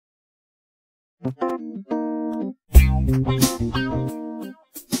So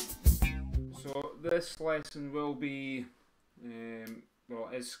this lesson will be, well,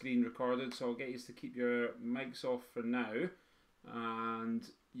 it is screen recorded, so I'll get you to keep your mics off for now, and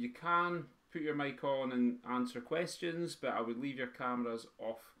you can put your mic on and answer questions, but I would leave your cameras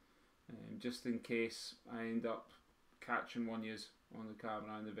off, just in case I end up catching one use on the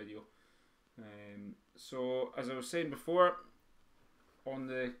camera and the video. So as I was saying before, on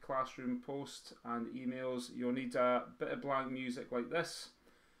the classroom post and emails, you'll need a bit of blank music like this.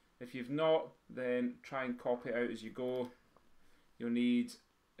 If you've not, then try and copy it out as you go. You'll need,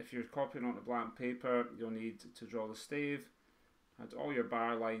 if you're copying onto blank paper, you'll need to draw the stave and all your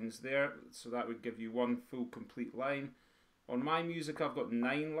bar lines there, so that would give you one full complete line. On my music I've got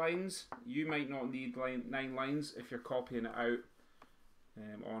 9 lines. You might not need 9 lines if you're copying it out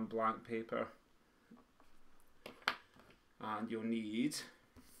on blank paper. And you'll need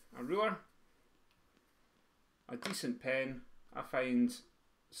a ruler, a decent pen. I find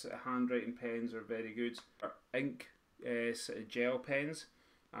sort of handwriting pens are very good. Ink, sort of gel pens,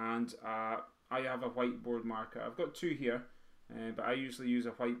 and I have a whiteboard marker. I've got 2 here, but I usually use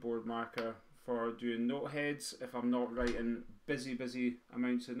a whiteboard marker for doing note heads if I'm not writing busy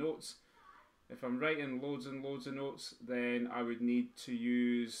amounts of notes. If I'm writing loads and loads of notes, then I would need to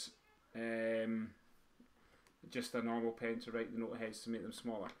use just a normal pen to write the note heads to make them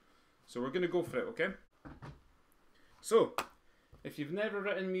smaller. So we're going to go for it, okay? So, if you've never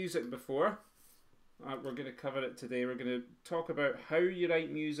written music before, we're going to cover it today. We're going to talk about how you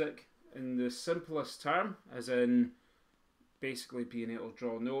write music in the simplest term, as in basically being able to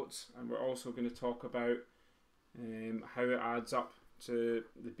draw notes, and we're also going to talk about how it adds up to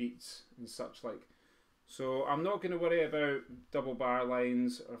the beats and such like. So I'm not going to worry about double bar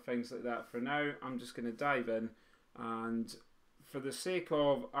lines or things like that for now. I'm just going to dive in, and for the sake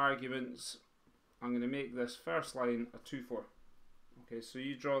of arguments, I'm going to make this first line a 2/4. Okay, so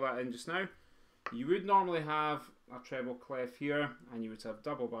you draw that in just now. You would normally have a treble clef here, and you would have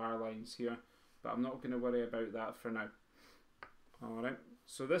double bar lines here, but I'm not going to worry about that for now. Alright,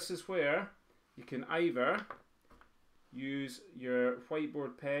 so this is where you can either use your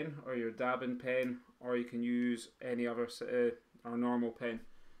whiteboard pen or your dabbing pen, or you can use any other or normal pen.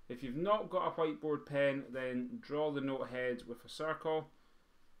 If you've not got a whiteboard pen, then draw the note head with a circle.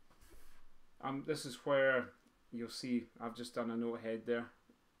 This is where you'll see I've just done a note head there.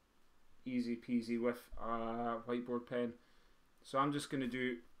 Easy peasy with a whiteboard pen. So I'm just going to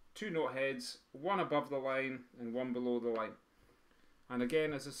do 2 note heads, one above the line and one below the line. And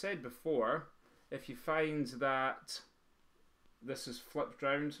again, as I said before, if you find that this is flipped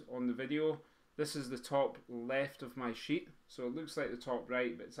round on the video, this is the top left of my sheet, so it looks like the top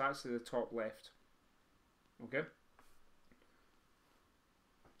right, but it's actually the top left. Okay?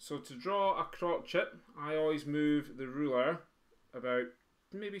 So to draw a crotchet, I always move the ruler about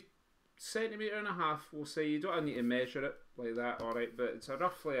maybe 1.5 cm, we'll say. You don't need to measure it like that, alright, but it's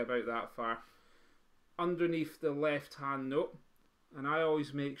roughly about that far underneath the left hand note, and I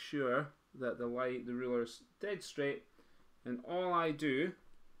always make sure that the ruler's dead straight, and all I do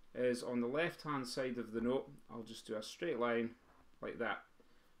is on the left hand side of the note, I'll just do a straight line like that,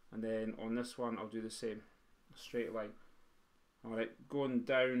 and then on this one I'll do the same, a straight line. Alright, going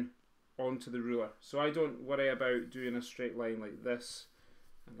down onto the ruler. So I don't worry about doing a straight line like this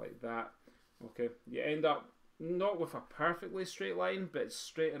and like that. Okay, you end up not with a perfectly straight line, but it's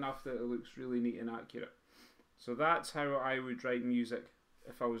straight enough that it looks really neat and accurate. So that's how I would write music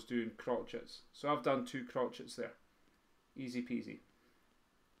if I was doing crotchets. So I've done 2 crotchets there. Easy peasy.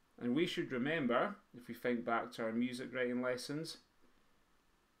 And we should remember, if we think back to our music writing lessons,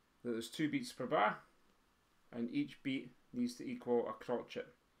 that there's 2 beats per bar, and each beat needs to equal a crotchet.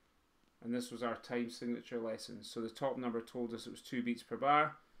 And this was our time signature lesson. So the top number told us it was 2 beats per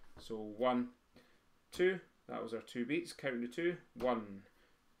bar. So 1, 2, that was our 2 beats. Counting to 2, 1,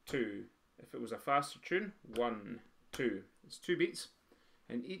 2. If it was a faster tune, 1, 2. It's 2 beats.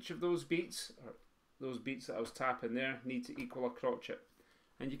 And each of those beats, or those beats that I was tapping there, need to equal a crotchet.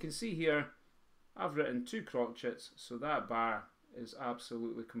 And you can see here, I've written 2 crotchets, so that bar is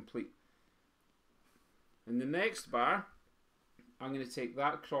absolutely complete. In the next bar, I'm going to take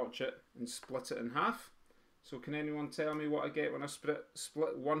that crotchet and split it in half. So can anyone tell me what I get when I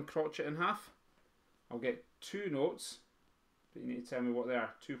split 1 crotchet in half? I'll get 2 notes, but you need to tell me what they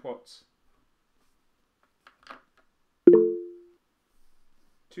are. 2 whats?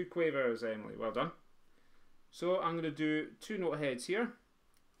 2 quavers, Emily. Well done. So I'm going to do 2 note heads here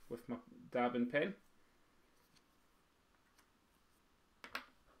with my dabbing pen,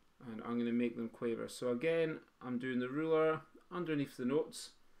 and I'm going to make them quaver. So again, I'm doing the ruler underneath the notes,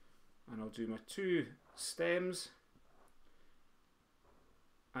 and I'll do my 2 stems,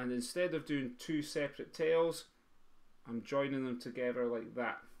 and instead of doing 2 separate tails, I'm joining them together like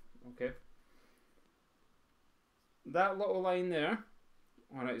that. Okay, that little line there,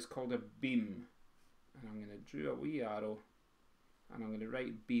 alright, is called a beam, and I'm going to draw a wee arrow, and I'm going to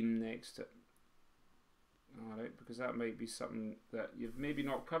write beam next to it. Alright, because that might be something that you've maybe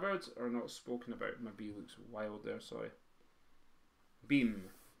not covered or not spoken about. My B looks wild there, sorry. Beam.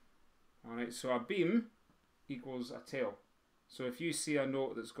 Alright, so a beam equals a tail. So if you see a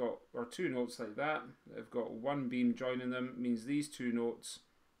note that's got, or 2 notes like that have got 1 beam joining them, means these 2 notes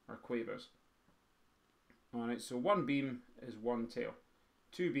are quavers. Alright, so 1 beam is 1 tail.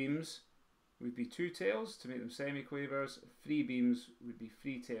 2 beams would be 2 tails to make them semiquavers. 3 beams would be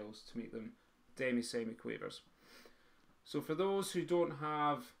 3 tails to make them demi-semiquavers. So for those who don't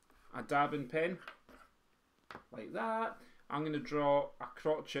have a dabbing pen like that, I'm going to draw a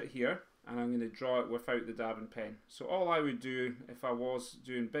crotchet here, and I'm going to draw it without the dabbing pen. So all I would do if I was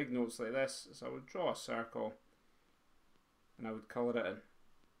doing big notes like this is I would draw a circle and I would colour it in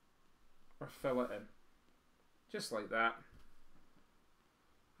or fill it in, just like that.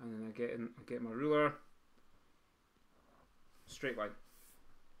 And then I get my ruler, straight line.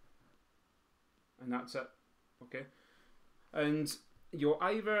 And that's it, okay? And you'll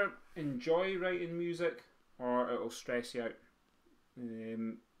either enjoy writing music or it'll stress you out.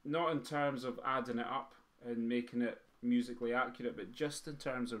 Not in terms of adding it up and making it musically accurate, but just in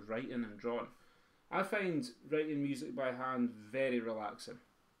terms of writing and drawing. I find writing music by hand very relaxing,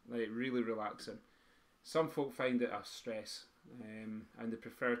 like really relaxing. Some folk find it a stress, and they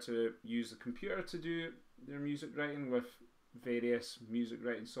prefer to use the computer to do their music writing with various music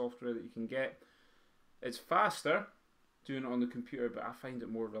writing software that you can get. It's faster doing it on the computer, but I find it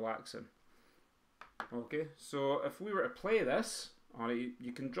more relaxing. Okay, so if we were to play this, alright,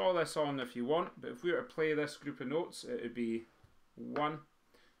 you can draw this on if you want, but if we were to play this group of notes, it would be 1,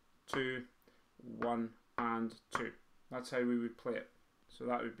 2, 1, and 2. That's how we would play it. So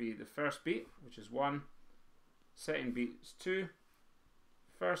that would be the first beat, which is 1, second beat is 2,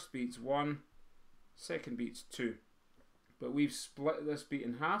 first beat's 1, second beat's 2. But we've split this beat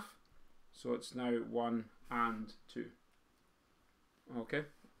in half, so it's now 1 and 2. Okay,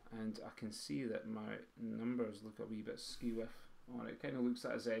 and I can see that my numbers look a wee bit skew-if. Alright, it kind of looks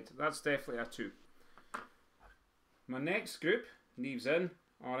like a Z. That's definitely a 2. My next group, Neve's in.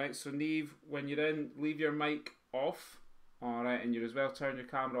 Alright, so Neve, when you're in, leave your mic off. Alright, and you're as well turn your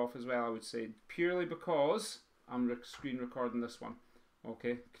camera off as well, I would say. Purely because I'm screen recording this one.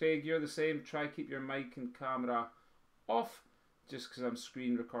 Okay, Craig, you're the same. Try keep your mic and camera off, just because I'm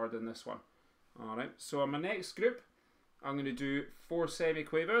screen recording this one. Alright, so on my next group, I'm going to do 4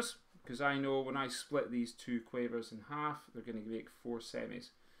 semiquavers, because I know when I split these 2 quavers in half, they're going to make 4 semis.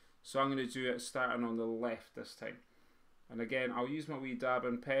 So I'm going to do it starting on the left this time. And again, I'll use my wee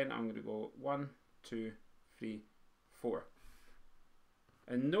dabbing pen. I'm going to go 1, 2, 3, 4.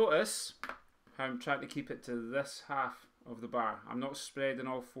 And notice how I'm trying to keep it to this half of the bar. I'm not spreading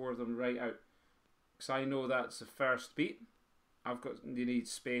all 4 of them right out, because I know that's the first beat. You need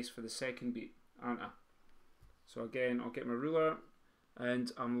space for the second beat, aren't I? So again, I'll get my ruler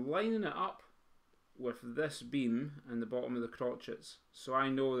and I'm lining it up with this beam in the bottom of the crotchets, so I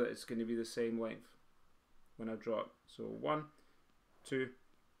know that it's going to be the same length when I draw it. So 1, 2,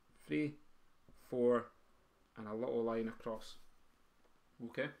 3, 4, and a little line across.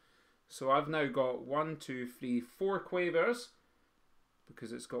 Okay, so I've now got 1, 2, 3, 4 quavers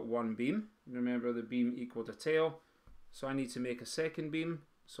because it's got 1 beam. Remember, the beam equaled a tail, so I need to make a second beam,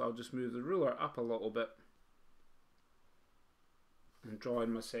 so I'll just move the ruler up a little bit and draw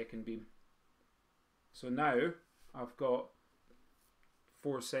in my second beam. So now I've got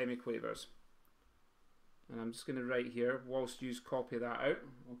 4 semiquavers, and I'm just going to write here whilst you copy that out.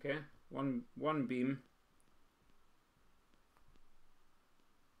 Okay, one beam,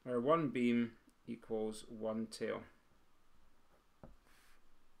 or 1 beam equals 1 tail.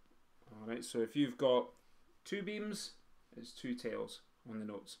 Alright, so if you've got 2 beams, it's 2 tails on the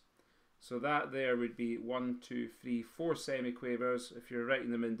notes. So that there would be 1, 2, 3, 4 semiquavers. If you're writing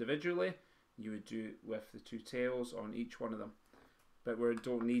them individually, you would do it with the 2 tails on each one of them. But we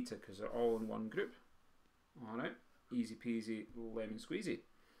don't need to, because they're all in one group. Alright, easy peasy, lemon squeezy.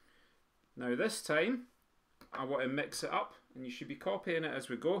 Now this time, I want to mix it up, and you should be copying it as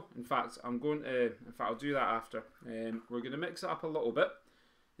we go. In fact, I'll do that after. We're going to mix it up a little bit.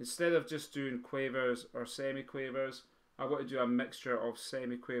 Instead of just doing quavers or semiquavers, I want to do a mixture of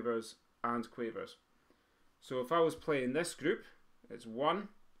semiquavers and quavers. So if I was playing this group, it's 1,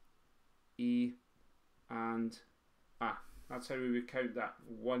 E, and A. That's how we would count that.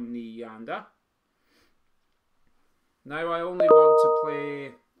 One knee and a. Now I only want to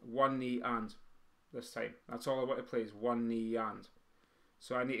play one knee and this time. That's all I want to play is one knee and.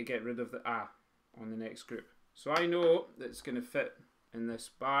 So I need to get rid of the a on the next group. So I know that it's going to fit in this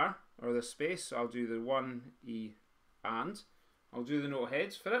bar or this space. So I'll do the one E and. I'll do the note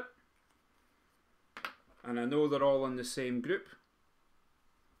heads for it. And I know they're all in the same group.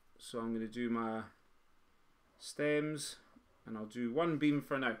 So I'm going to do my stems and I'll do one beam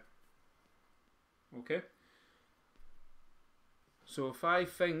for now. Okay. So if I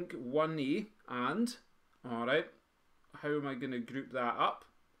think one E and, alright, how am I going to group that up?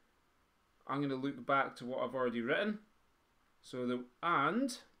 I'm going to look back to what I've already written. So the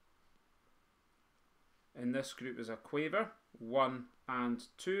and in this group is a quaver, 1 and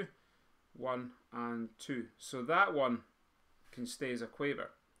 2, 1 and 2. So that one can stay as a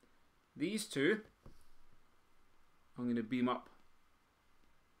quaver. These two, I'm going to beam up.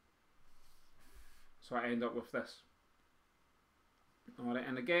 So I end up with this. Alright,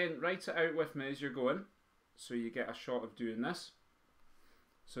 and again, write it out with me as you're going, so you get a shot of doing this.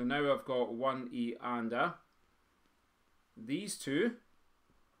 So now I've got one E and a. These two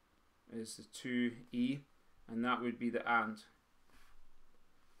is the 2E, and that would be the and.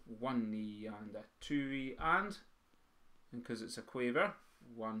 1E and a 2E and because it's a quaver,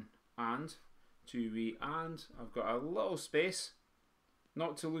 1 and 2E and. I've got a little space,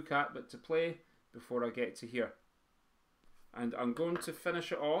 not to look at but to play before I get to here. And I'm going to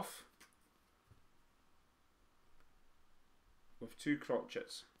finish it off with 2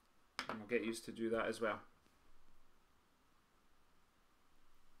 crotchets, and I'll get used to do that as well.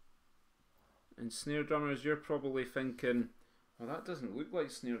 And snare drummers, you're probably thinking, well, that doesn't look like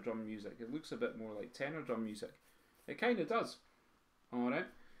snare drum music. It looks a bit more like tenor drum music. It kind of does. Alright.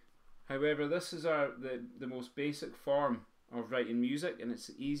 However, this is the most basic form of writing music, and it's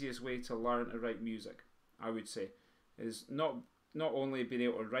the easiest way to learn to write music, I would say. Is not only being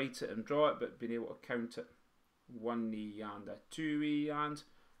able to write it and draw it, but being able to count it. 1 E and a 2 E and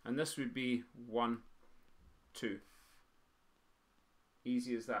this would be 1, 2.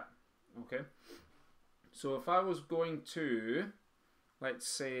 Easy as that. Okay. So if I was going to, let's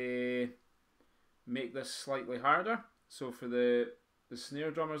say, make this slightly harder. So for the snare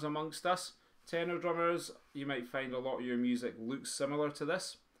drummers amongst us, tenor drummers, you might find a lot of your music looks similar to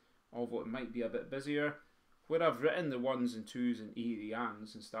this, although it might be a bit busier. Where I've written the 1s and 2s and E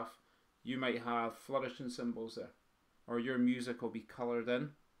ands and stuff, you might have flourishing symbols there. Or your music will be coloured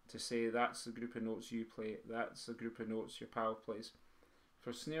in to say that's the group of notes you play, that's the group of notes your pal plays.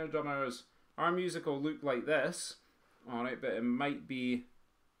 For snare drummers, our music will look like this, alright, but it might be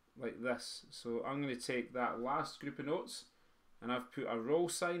like this. So I'm going to take that last group of notes and I've put a roll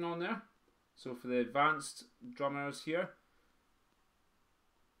sign on there. So for the advanced drummers here,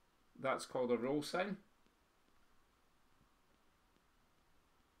 that's called a roll sign.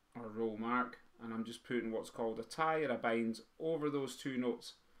 Or roll mark, and I'm just putting what's called a tie or a bind over those 2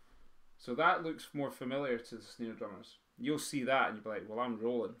 notes. So that looks more familiar to the snare drummers. You'll see that and you'll be like, well, I'm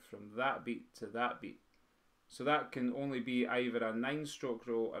rolling from that beat to that beat. So that can only be either a 9-stroke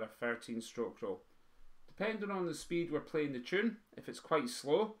roll or a 13-stroke roll. Depending on the speed we're playing the tune, if it's quite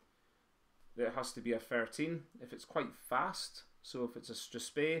slow, it has to be a 13. If it's quite fast, so if it's a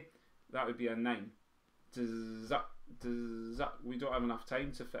strathspey, that would be a 9. We don't have enough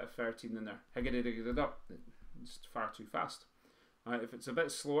time to fit a 13 in there. Higgity diggity duck. It's far too fast. If it's a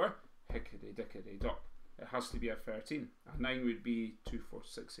bit slower, higgity diggity duck. It has to be a 13. A 9 would be 2, 4,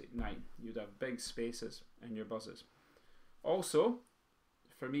 6, 8, 9. You'd have big spaces in your buzzes. Also,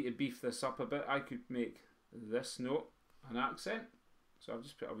 for me to beef this up a bit, I could make this note an accent. So I've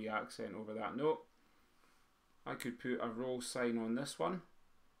just put a wee accent over that note. I could put a roll sign on this one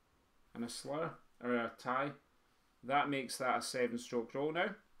and a slur or a tie. That makes that a 7-stroke roll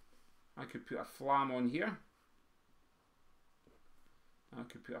now. I could put a flam on here. I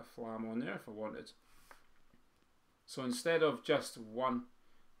could put a flam on there if I wanted. So instead of just 1,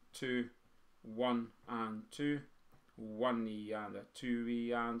 2, 1 and 2, 1 E and a 2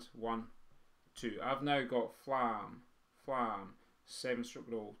 E and 1, 2. I've now got flam, flam, 7-stroke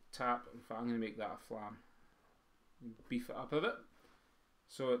roll, tap. In fact, I'm going to make that a flam. Beef it up a bit.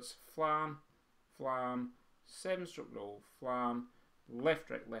 So it's flam, flam, 7-stroke roll, flam, left,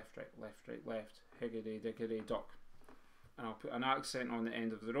 right, left, right, left, right, left, higgity diggity dock. And I'll put an accent on the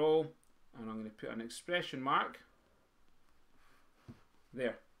end of the roll, and I'm going to put an expression mark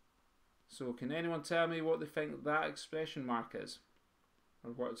there. So can anyone tell me what they think that expression mark is?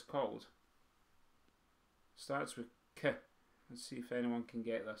 Or what it's called? Starts with K. Let's see if anyone can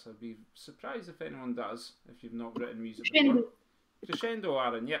get this. I'd be surprised if anyone does, if you've not written music before. Crescendo,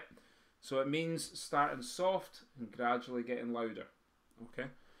 Aaron, yep. So it means starting soft and gradually getting louder. Okay.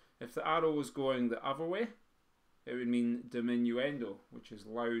 If the arrow was going the other way, it would mean diminuendo, which is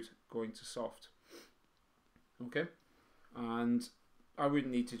loud going to soft. Okay. And I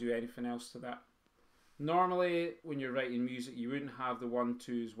wouldn't need to do anything else to that. Normally, when you're writing music, you wouldn't have the 1,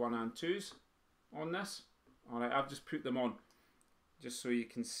 2s, 1 and 2s on this. Alright, I've just put them on just so you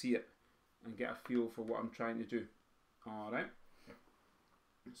can see it and get a feel for what I'm trying to do. Alright.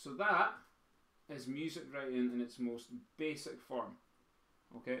 So that is music writing in its most basic form.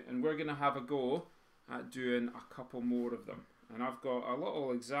 Okay, and we're going to have a go at doing a couple more of them. And I've got a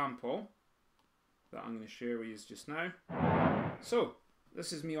little example that I'm going to share with you just now. So,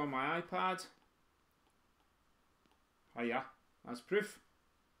 this is me on my iPad. Hiya, that's proof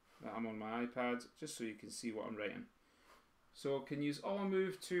that I'm on my iPad, just so you can see what I'm writing. So can you all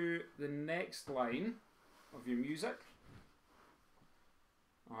move to the next line of your music?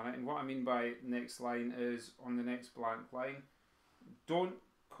 Alright, and what I mean by next line is on the next blank line. Don't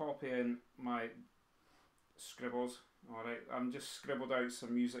copy in my scribbles. Alright, I'm just scribbled out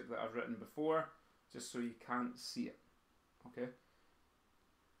some music that I've written before, just so you can't see it. Okay?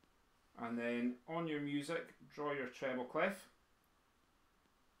 And then on your music, draw your treble clef.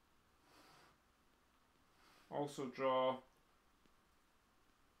 Also draw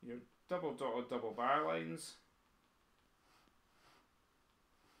your double dotted double bar lines,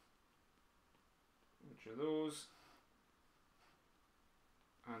 which are those,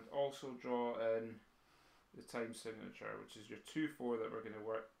 and also draw in the time signature, which is your 2/4 that we're going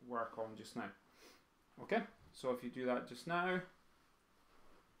to work on just now. Okay, so if you do that just now,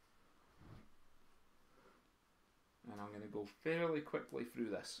 and I'm going to go fairly quickly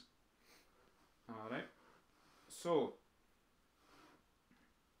through this. Alright, so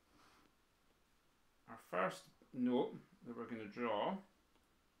our first note that we're going to draw,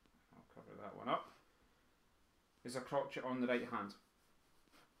 I'll cover that one up, is a crotchet on the right hand.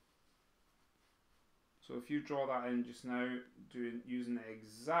 So if you draw that in just now, using the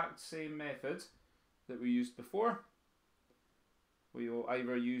exact same method that we used before, we will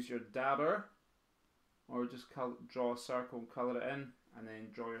either use your dabber or just draw a circle and colour it in, and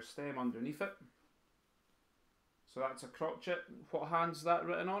then draw your stem underneath it. So that's a crotchet. What hand's that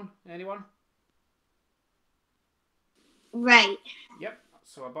written on? Anyone? Right. Yep,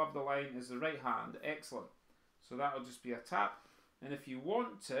 so above the line is the right hand. Excellent. So that'll just be a tap. And if you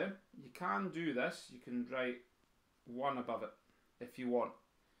want to, you can do this. You can write 1 above it if you want.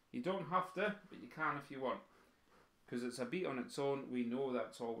 You don't have to, but you can if you want. Because it's a beat on its own, we know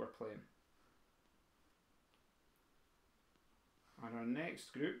that's all we're playing. And our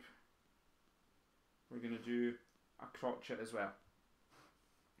next group, we're going to do a crotchet as well.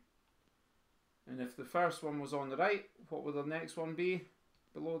 And if the first one was on the right, what will the next one be?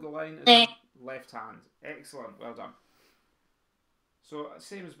 Below the line is left hand. Excellent, well done. So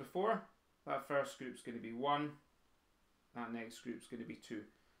same as before, that first group's going to be 1, that next group's going to be 2.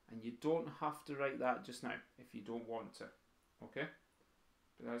 And you don't have to write that just now if you don't want to. Okay?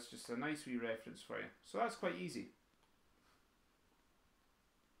 But that's just a nice wee reference for you. So that's quite easy.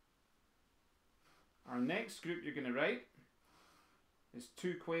 Our next group you're going to write is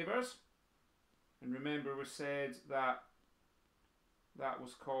 2 quavers. And remember we said that that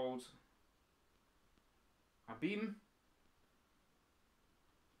was called a beam.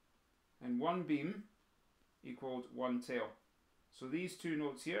 And 1 beam equaled 1 tail. So these 2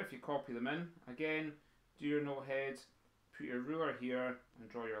 notes here, if you copy them in, again, do your note head, put your ruler here and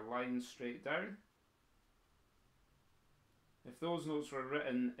draw your line straight down. If those notes were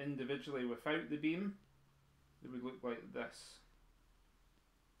written individually without the beam, they would look like this.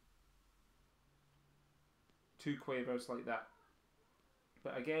 2 quavers like that.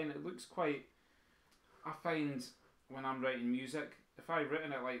 But again, it looks quite, I find when I'm writing music, if I'd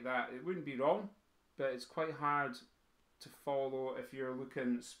written it like that, it wouldn't be wrong, but it's quite hard to follow if you're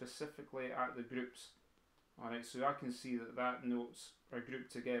looking specifically at the groups. Alright, so I can see that notes are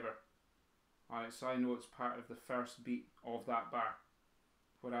grouped together. Alright, so I know it's part of the first beat of that bar.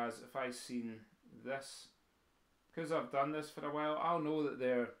 Whereas if I seen this, because I've done this for a while, I'll know that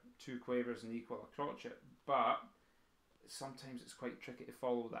they're 2 quavers and equal a crotchet, but sometimes it's quite tricky to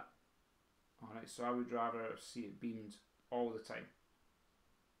follow that. Alright, so I would rather see it beamed all the time.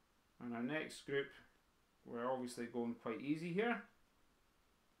 And our next group, we're obviously going quite easy here,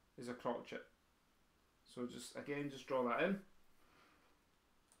 is a crotchet. So just draw that in.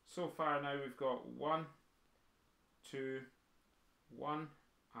 So far now we've got 1, 2, 1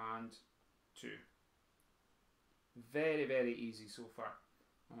 and 2. Very, very easy so far.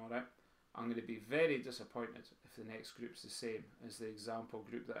 Alright, I'm going to be very disappointed if the next group's the same as the example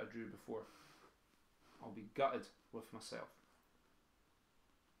group that I drew before. I'll be gutted with myself.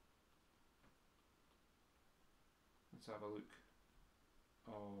 Let's have a look.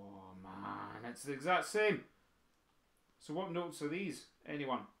 Oh man, it's the exact same. So what notes are these?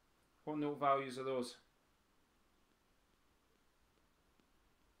 Anyone? What note values are those?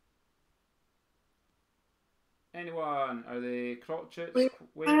 Anyone? Are they crotchets?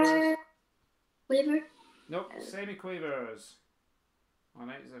 Quavers? Quaver? Nope, semiquavers.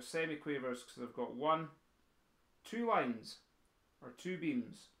 Alright, they're semiquavers because they've got two lines or two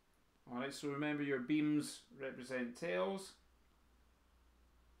beams. Alright, so remember your beams represent tails.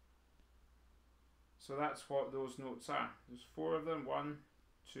 So that's what those notes are. There's 4 of them. 1,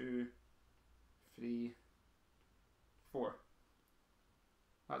 2, 3, 4.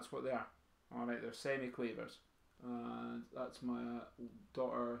 That's what they are. Alright, they're semiquavers. And that's my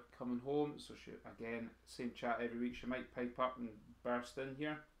daughter coming home. So she, again, same chat every week. She might pipe up and burst in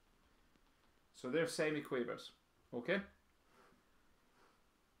here. So they're semiquavers. Okay?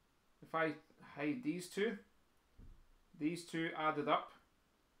 If I hide these two added up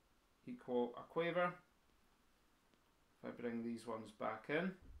equal a quaver. If I bring these ones back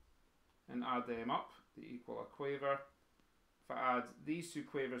in and add them up, they equal a quaver. If I add these two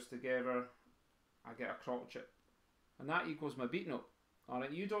quavers together, I get a crotchet. And that equals my beat note.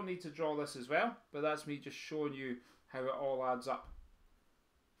 Alright, you don't need to draw this as well, but that's me just showing you how it all adds up.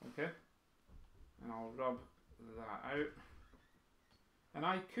 Okay? And I'll rub that out. And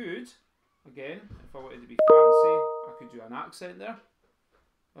I could, again, if I wanted to be fancy, I could do an accent there.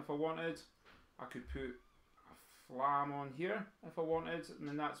 If I wanted, I could put a flam on here if I wanted, and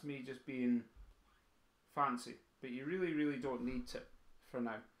then that's me just being fancy. But you really, really don't need to for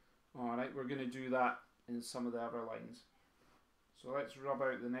now. Alright, we're going to do that in some of the other lines. So let's rub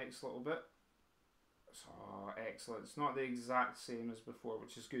out the next little bit. Oh, excellent. It's not the exact same as before,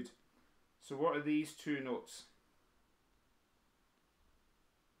 which is good. So what are these two notes?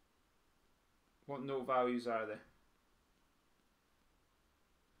 What note values are they?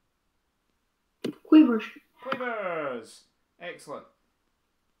 Quavers. Quavers! Excellent.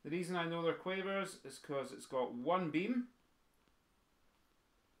 The reason I know they're quavers is because it's got one beam,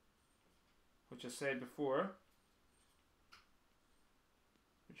 which I said before,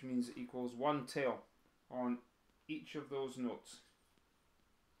 which means it equals one tail on each of those notes.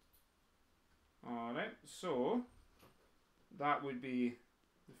 Alright, so that would be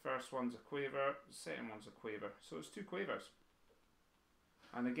the first one's a quaver, the second one's a quaver. So it's 2 quavers.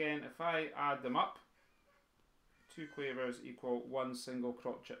 And again, if I add them up, 2 quavers equal 1 single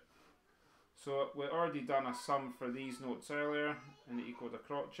crotchet. So we already done a sum for these notes earlier, and it equaled a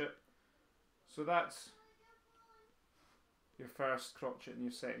crotchet. So that's your first crotchet and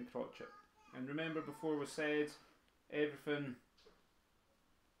your second crotchet. And remember before we said everything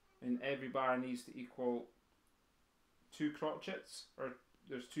in every bar needs to equal 2 crotchets, or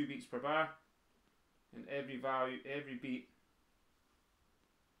there's 2 beats per bar, and every beat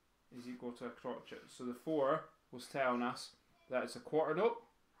is equal to a crotchet. So the 4 was telling us that it's a quarter note.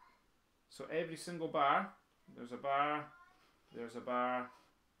 So every single bar, there's a bar, there's a bar,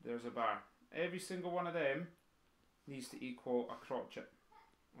 there's a bar. Every single one of them needs to equal a crotchet.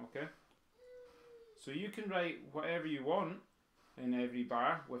 Okay? So you can write whatever you want in every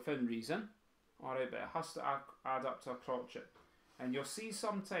bar within reason. Alright, but it has to add up to a crotchet. And you'll see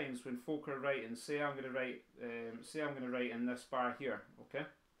sometimes when folk are writing, say I'm going to write in this bar here, okay?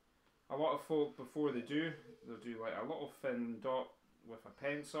 A lot of folk, before they'll do like a little thin dot with a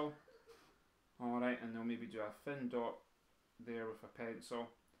pencil. Alright, and they'll maybe do a thin dot there with a pencil.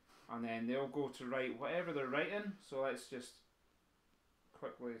 And then they'll go to write whatever they're writing. So let's just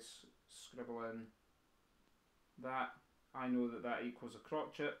quickly scribble in that. I know that that equals a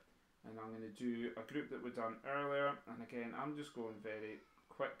crotchet. And I'm going to do a group that we done earlier. And again, I'm just going very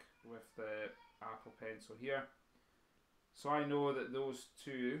quick with the Apple Pencil here. So I know that those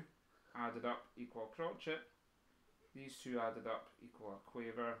 2 added up equal a crotchet. These 2 added up equal a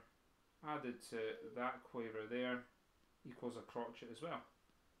quaver. Added to that quaver there equals a crotchet as well.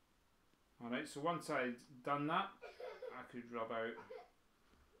 Alright, so once I'd done that, I could rub out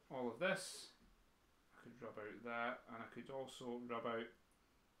all of this. I could rub out that, and I could also rub out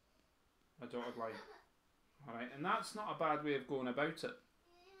a dotted line. Alright, and that's not a bad way of going about it.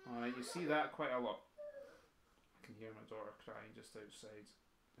 Alright, you see that quite a lot. I can hear my daughter crying just outside.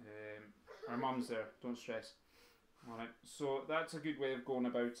 Our mum's there, don't stress. Alright, so that's a good way of going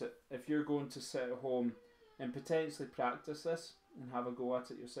about it. If you're going to sit at home and potentially practice this and have a go at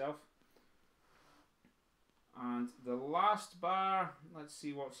it yourself, And the last bar, let's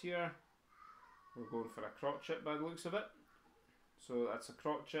see what's here. We're going for a crotchet by the looks of it. So that's a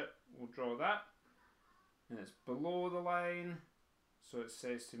crotchet, we'll draw that. And it's below the line, so it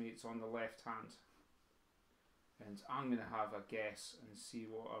says to me it's on the left hand. And I'm going to have a guess and see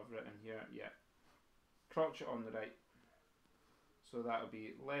what I've written here. Yeah, crotchet on the right. So that'll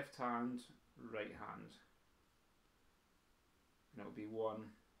be left hand, right hand. And it'll be 1,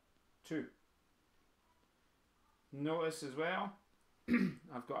 2. Notice as well,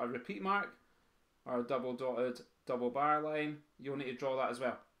 I've got a repeat mark or a double dotted double bar line. You'll need to draw that as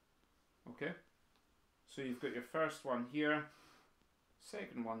well. Okay? So you've got your first one here,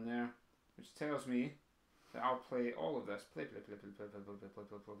 second one there, which tells me that I'll play all of this. Play, play, play, play, play, play, play, play,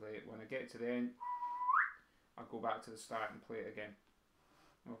 play, play, play. When I get to the end, I'll go back to the start and play it again.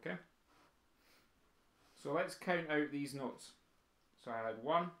 Okay? So let's count out these notes. So I had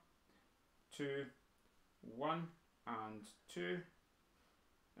 1, 2, 1 and 2.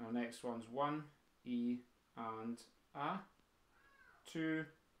 Our next one's 1, E and A, 2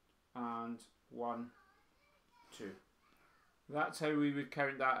 and 1, 2. That's how we would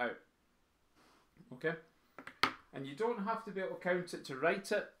count that out. Okay? And you don't have to be able to count it to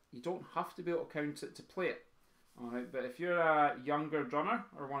write it. You don't have to be able to count it to play it. Alright, but if you're a younger drummer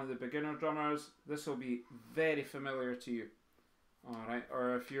or one of the beginner drummers, this will be very familiar to you. Alright,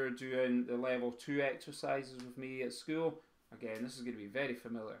 or if you're doing the level 2 exercises with me at school, again, this is going to be very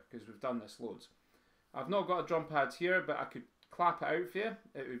familiar because we've done this loads. I've not got a drum pad here, but I could clap it out for you.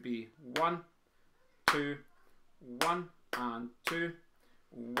 It would be 1, 2, 1 and 2,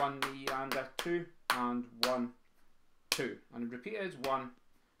 1 E and a 2 and 1, 2. And repeat it as 1,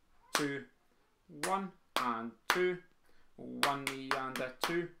 2, 1 and 2, 1 E and a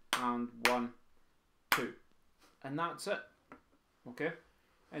 2 and 1, 2. And that's it. Okay?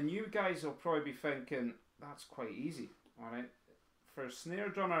 And you guys will probably be thinking, that's quite easy. Alright? For snare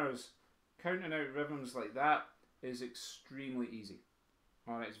drummers, counting out rhythms like that is extremely easy.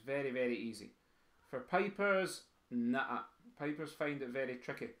 Alright, it's very, very easy. For pipers, nah. Pipers find it very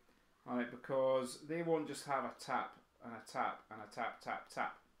tricky. Alright, because they won't just have a tap and a tap and a tap, tap,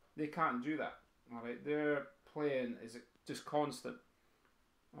 tap. They can't do that. Alright, their playing is just constant.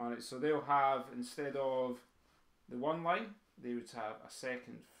 Alright, so they'll have, instead of the one line, they would have a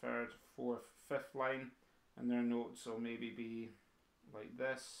second, third, fourth, fifth line, and their notes will maybe be like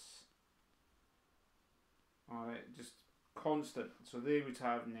this. Alright, just constant. So they would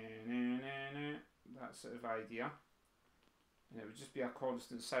have na na na na, that sort of idea. And it would just be a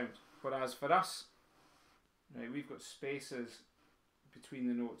constant sound. Whereas for us, right, we've got spaces between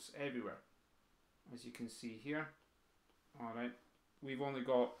the notes everywhere. As you can see here. Alright, we've only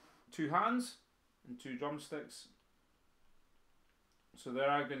got 2 hands and 2 drumsticks. So there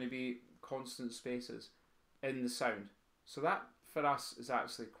are going to be constant spaces in the sound. So that for us is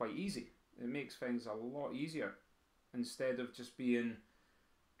actually quite easy. It makes things a lot easier instead of just being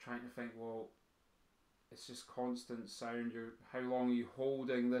trying to think, well, it's just constant sound. How long are you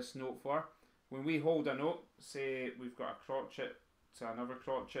holding this note for? When we hold a note, say we've got a crotchet to another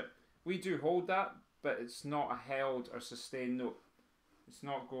crotchet, we do hold that, but it's not a held or sustained note. It's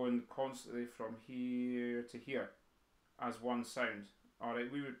not going constantly from here to here as one sound.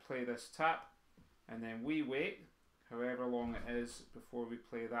 Alright, we would play this tap and then we wait however long it is before we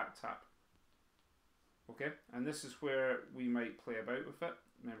play that tap. Okay, and this is where we might play about with it.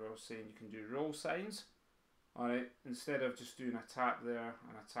 Remember I was saying you can do roll signs. Alright, instead of just doing a tap there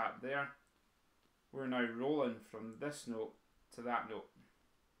and a tap there, we're now rolling from this note to that note.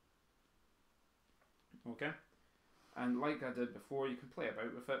 Okay, and like I did before, you can play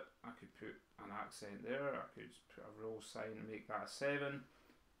about with it. I could put an accent there, I could put a roll sign and make that a 7.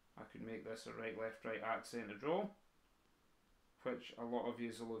 I could make this a right, left, right accented roll, which a lot of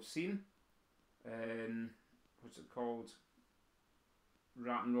you will have seen in, what's it called,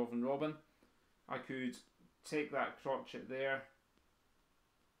 Rattin' Rovin' Robin. I could take that crotchet there.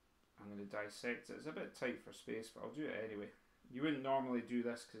 I'm going to dissect it. It's a bit tight for space, but I'll do it anyway. You wouldn't normally do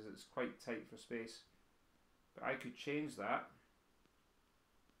this because it's quite tight for space, but I could change that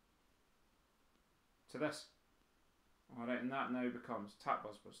to this. Alright, and that now becomes tap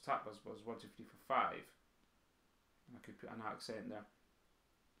buzz buzz, tap buzz buzz, 1, 2, 3, 4, 5. And I could put an accent there.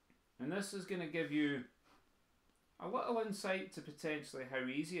 And this is going to give you a little insight to potentially how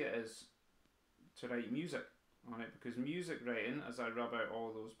easy it is to write music. Alright, because music writing, as I rub out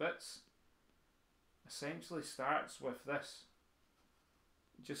all those bits, essentially starts with this.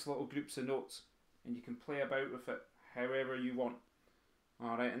 Just little groups of notes, and you can play about with it however you want.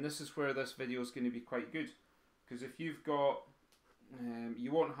 Alright, and this is where this video is going to be quite good, because if you've got,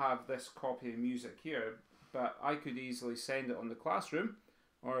 you won't have this copy of music here, but if you've got but I could easily send it on the classroom,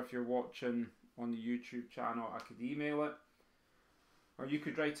 or if you're watching on the YouTube channel, I could email it, or you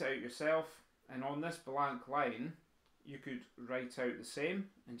could write it out yourself. And on this blank line, you could write out the same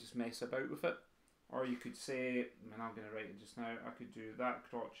and just mess about with it. Or you could say, I'm going to write it just now, I could do that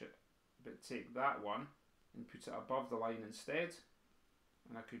crotchet, but take that one and put it above the line instead,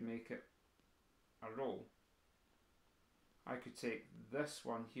 and I could make it a roll. I could take this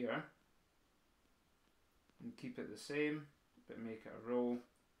one here and keep it the same, but make it a roll.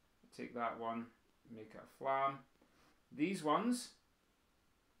 Take that one, make it a flam. These ones,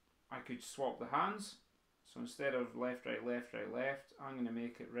 I could swap the hands. So instead of left, right, left, right, left, I'm going to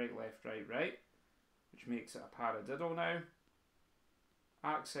make it right, left, right, right, which makes it a paradiddle now.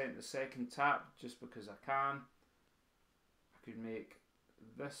 Accent the second tap just because I can. I could make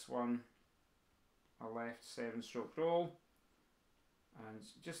this one a left 7-stroke roll, and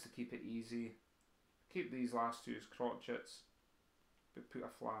just to keep it easy, keep these last two as crotchets, but put a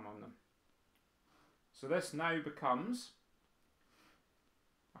flam on them. So this now becomes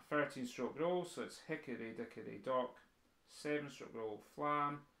a 13-stroke roll, so it's hickory dickory dock, 7-stroke roll,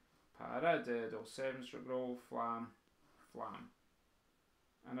 flam, paradiddle, 7-stroke roll, flam, flam.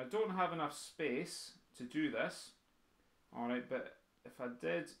 And I don't have enough space to do this, alright, but if I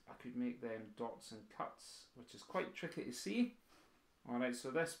did, I could make them dots and cuts, which is quite tricky to see. Alright,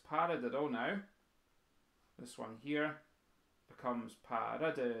 so this paradiddle now, this one here, becomes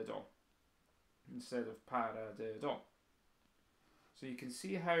paradiddle instead of paradiddle. So you can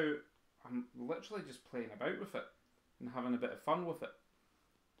see how I'm literally just playing about with it and having a bit of fun with it.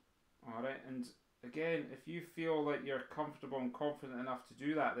 Alright, and again, if you feel like you're comfortable and confident enough to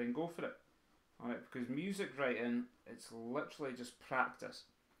do that, then go for it. Alright, because music writing, it's literally just practice.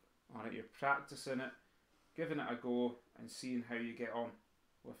 Alright, you're practicing it, giving it a go, and seeing how you get on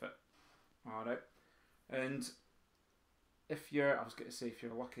with it. Alright, and if you're, I was going to say, if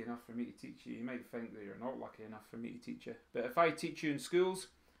you're lucky enough for me to teach you, you might think that you're not lucky enough for me to teach you. But if I teach you in schools,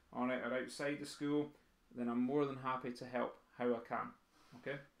 alright, or outside the school, then I'm more than happy to help how I can.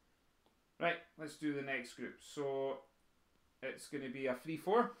 Okay? Right, let's do the next group. So it's going to be a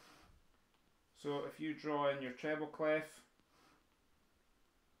 3/4. So if you draw in your treble clef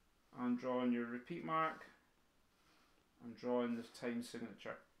and draw in your repeat mark and draw in the time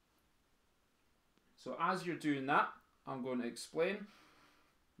signature. So as you're doing that, I'm going to explain.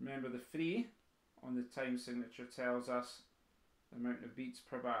 Remember, the 3 on the time signature tells us the amount of beats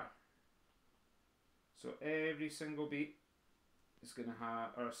per bar. So every single beat is going to have,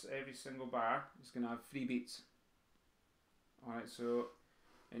 or every single bar is going to have 3 beats. Alright, so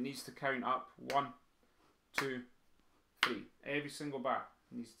it needs to count up 1, 2, 3. Every single bar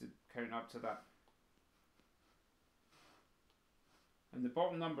needs to count up to that. And the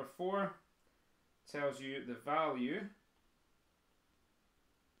bottom number 4 tells you the value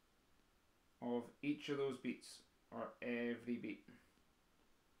of each of those beats, or every beat.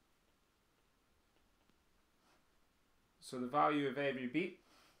 So the value of every beat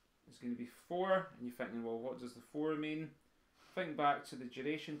is going to be 4, and you're thinking, well, what does the 4 mean? Think back to the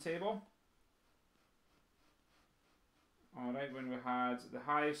duration table. Alright, when we had the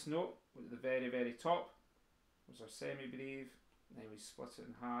highest note at the very, very top was our semi-breve, then we split it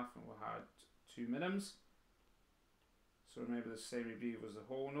in half and we had 2 minims. So remember, the semi-breve was the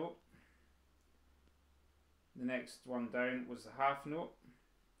whole note. The next one down was the half note,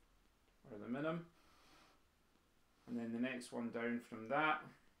 or the minim. And then the next one down from that,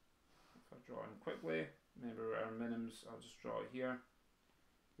 if I draw in quickly, remember our minims, I'll just draw it here.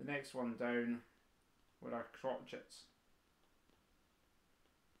 The next one down were our crotchets.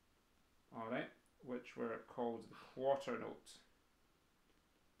 Alright, which were called the quarter note.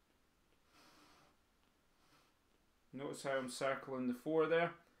 Notice how I'm circling the 4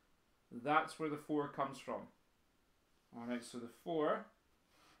 there? That's where the 4 comes from. Alright, so the 4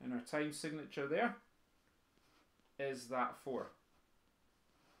 in our time signature there is that 4.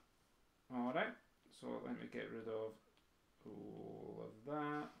 Alright, so let me get rid of all of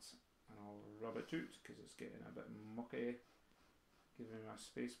that and I'll rub it out because it's getting a bit mucky. Give me my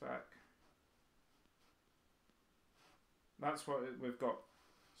space back. That's what we've got.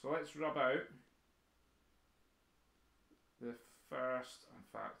 So let's rub out the first, in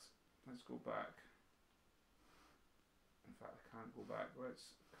fact, let's go back. In fact, I can't go back. Let's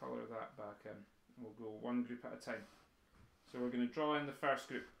colour that back in. We'll go one group at a time. So we're going to draw in the first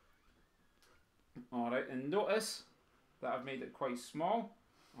group. Alright, and notice that I've made it quite small.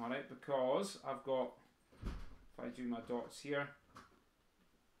 Alright, because I've got, if I do my dots here,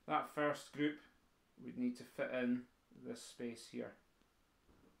 that first group would need to fit in this space here.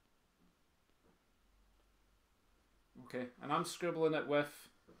 Okay, and I'm scribbling it with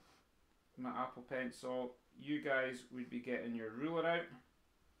my Apple Pencil. You guys would be getting your ruler out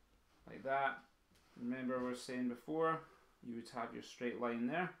like that. Remember we were saying before, you would have your straight line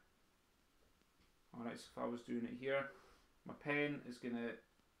there. Alright, so if I was doing it here, my pen is going to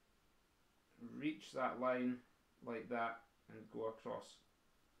reach that line like that and go across.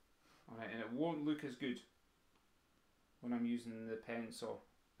 Alright, and it won't look as good when I'm using the pencil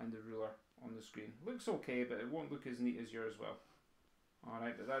and the ruler on the screen. Looks okay, but it won't look as neat as yours will.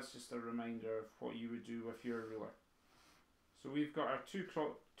 Alright, but that's just a reminder of what you would do with your ruler. So we've got our two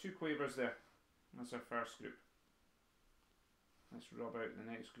quavers there. That's our first group. Let's rub out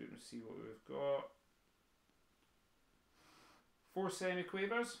the next group and see what we've got. 4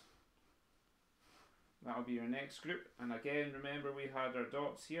 semiquavers. That'll be your next group. And again, remember we had our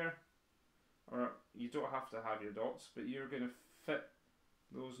dots here. Or you don't have to have your dots, but you're going to fit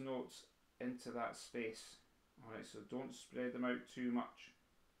those notes into that space. Alright, so don't spread them out too much.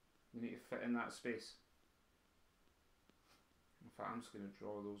 You need to fit in that space. In fact, I'm just going to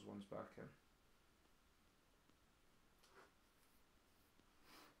draw those ones back in.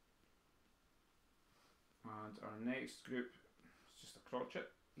 And our next group is just a crotchet,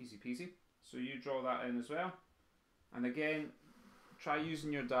 easy peasy. So you draw that in as well. And again, try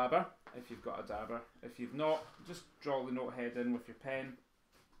using your dabber if you've got a dabber. If you've not, just draw the note head in with your pen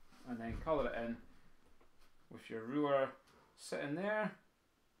and then colour it in with your ruler sitting there.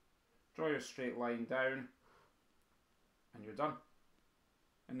 Draw your straight line down and you're done.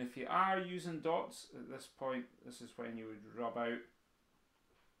 And if you are using dots at this point, this is when you would rub out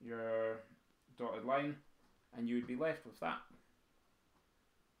your dotted line and you would be left with that.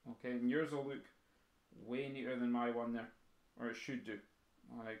 Okay, and yours will look way neater than my one there, or it should do.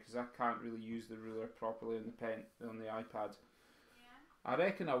 Alright, because I can't really use the ruler properly on the iPad. Yeah. I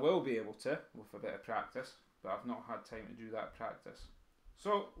reckon I will be able to with a bit of practice, but I've not had time to do that practice.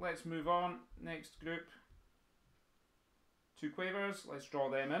 So let's move on. Next group, 2 quavers. Let's draw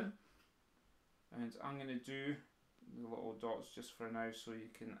them in, and I'm going to do the little dots just for now, so you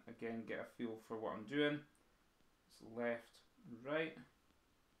can again get a feel for what I'm doing. It's left and right.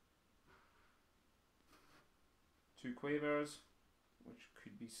 2 quavers, which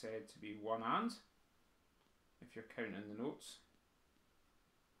could be said to be 1 and, if you're counting the notes.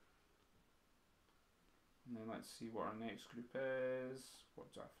 And then let's see what our next group is.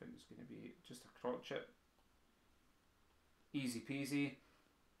 What do I think is going to be? Just a crotchet. Easy peasy.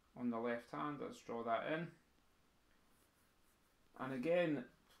 On the left hand, let's draw that in. And again,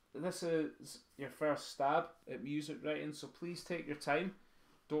 this is your first stab at music writing, so please take your time.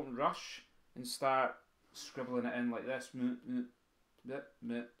 Don't rush and start scribbling it in like this, and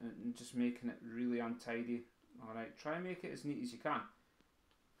just making it really untidy. Alright, try and make it as neat as you can.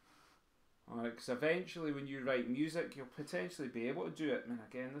 Alright, because eventually when you write music, you'll potentially be able to do it. And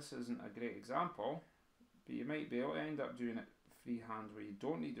again, this isn't a great example, but you might be able to end up doing it freehand where you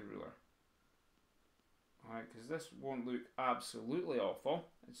don't need a ruler. Alright, because this won't look absolutely awful.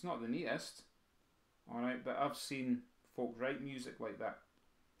 It's not the neatest. Alright, but I've seen folk write music like that,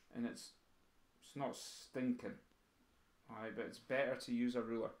 and it's not stinking. Alright, but it's better to use a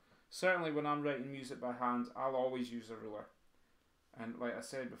ruler. Certainly when I'm writing music by hand, I'll always use a ruler. And like I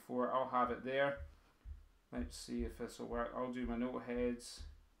said before, I'll have it there. Let's see if this will work. I'll do my note heads,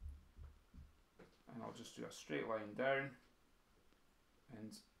 and I'll just do a straight line down.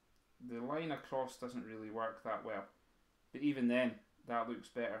 And the line across doesn't really work that well. But even then, that looks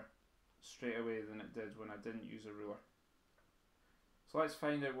better straight away than it did when I didn't use a ruler. So let's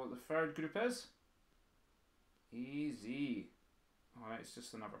find out what the third group is. Easy. Alright, it's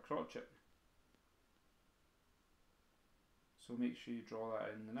just another crotchet. So make sure you draw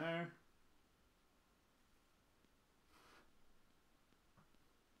that in now.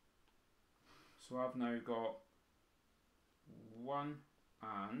 So I've now got 1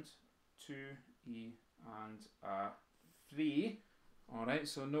 and 2 E and a 3. Alright,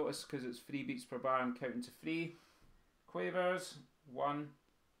 so notice because it's 3 beats per bar, I'm counting to 3. Quavers, 1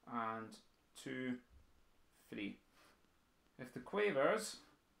 and 2, 3. If the quavers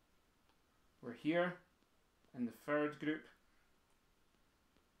were here in the third group,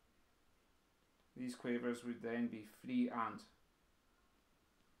 these quavers would then be 3 and.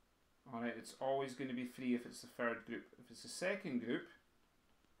 Alright, it's always going to be 3 if it's the third group. If it's the second group,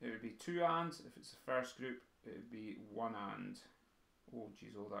 it would be 2 and. If it's the first group, it would be 1 and. Oh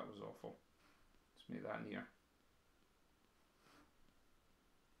jeez, oh that was awful. Let's make that near.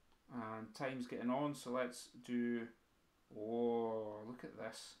 And time's getting on, so let's do... Oh, look at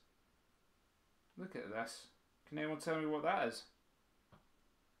this. Look at this. Can anyone tell me what that is?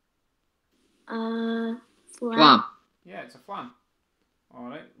 Flat. Yeah, it's a flam.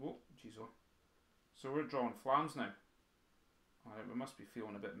 Alright, whoa, jeez oh. So we're drawing flams now. Alright, we must be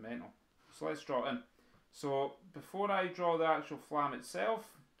feeling a bit mental. So let's draw it in. So before I draw the actual flam itself,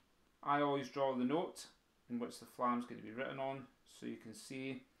 I always draw the note in which the flam's going to be written on. So you can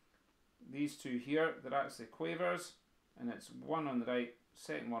see these two here, they're actually quavers, and it's one on the right,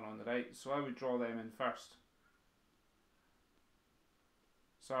 second one on the right. So I would draw them in first.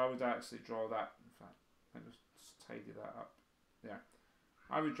 So I would actually draw that. In fact, let me just tidy that up. There.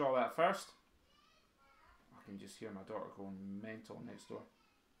 I would draw that first. I can just hear my daughter going mental next door.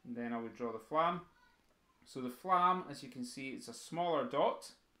 And then I would draw the flam. So the flam, as you can see, it's a smaller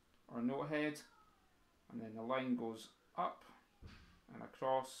dot or note head, and then the line goes up and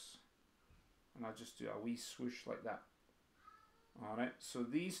across, and I just do a wee swoosh like that. Alright, so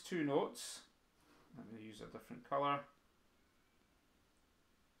these two notes, let me use a different colour,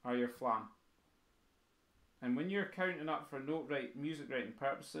 are your flam. And when you're counting up for music writing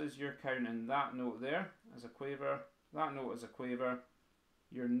purposes, you're counting that note there as a quaver, that note as a quaver.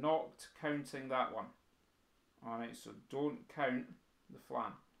 You're not counting that one. Alright, so don't count the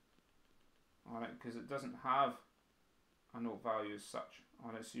flam. Alright, because it doesn't have a note value as such.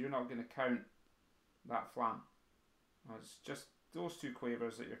 Alright, so you're not going to count that flam. It's just those two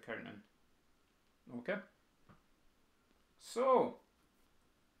quavers that you're counting. Okay? So,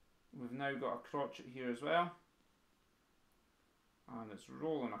 we've now got a crotchet here as well. And it's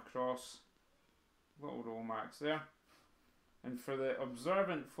rolling across. Little roll marks there. And for the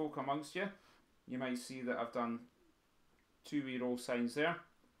observant folk amongst you, you might see that I've done two wee roll signs there.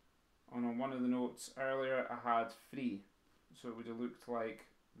 And on one of the notes earlier I had 3. So it would have looked like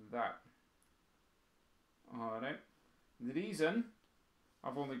that. Alright. The reason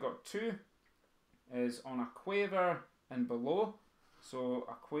I've only got 2 is on a quaver and below. So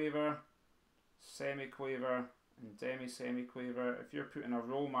a quaver, semi-quaver and demi-semi-quaver. If you're putting a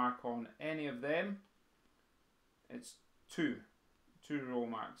roll mark on any of them, it's 2 roll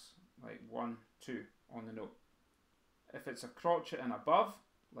marks, like 1, 2 on the note. If it's a crotchet and above,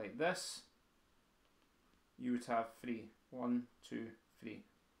 like this, you would have 3. 1, 2, 3.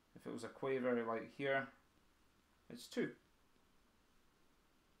 If it was a quaver like here, it's 2.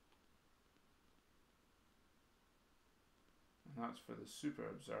 And that's for the super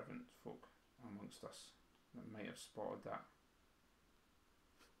observant folk amongst us that might have spotted that.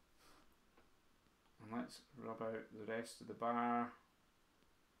 And let's rub out the rest of the bar.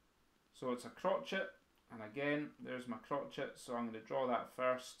 So it's a crotchet, and again, there's my crotchet, so I'm going to draw that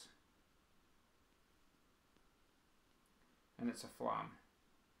first. And it's a flam.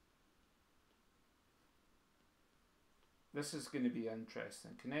 This is going to be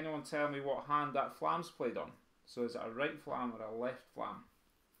interesting. Can anyone tell me what hand that flam's played on? So is it a right flam or a left flam?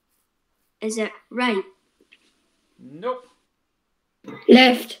 Is it right? Nope.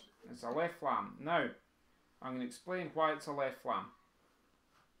 Left. It's a left flam. Now, I'm going to explain why it's a left flam.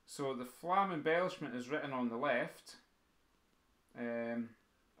 So the flam embellishment is written on the left,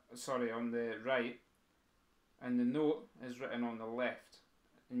 sorry, on the right, and the note is written on the left.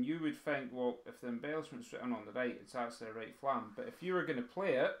 And you would think, well, if the embellishment's written on the right, it's actually a right flam. But if you were going to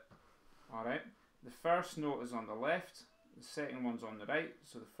play it, alright, the first note is on the left, the second one's on the right,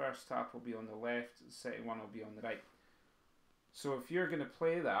 so the first tap will be on the left, the second one will be on the right. So if you're going to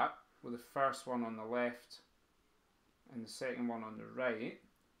play that with the first one on the left and the second one on the right,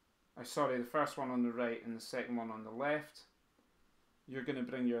 the first one on the right and the second one on the left, you're going to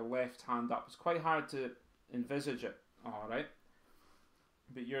bring your left hand up. It's quite hard to envisage it, alright?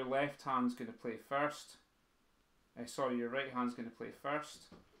 But your left hand's going to play first. Your right hand's going to play first.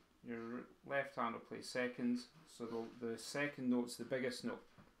 Your left hand will play second. So the second note's the biggest note.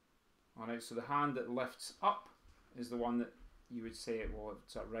 Alright, so the hand that lifts up is the one that you would say, well,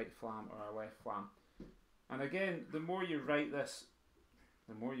 it's a right flam or a left flam. And again, the more you write this,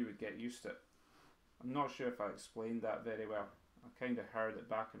 the more you would get used to it. I'm not sure if I explained that very well. I kind of heard it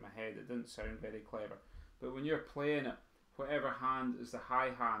back in my head. It didn't sound very clever. But when you're playing it, whatever hand is the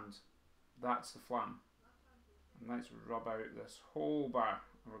high hand, that's the flam. And let's rub out this whole bar.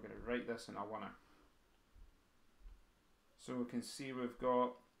 And we're going to write this in a oneer. So we can see we've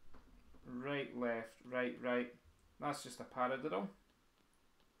got right, left, right, right. That's just a paradiddle.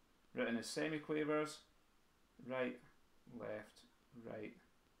 Written as semiquavers. Right, left, right,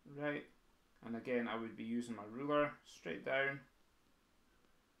 right. And again, I would be using my ruler straight down.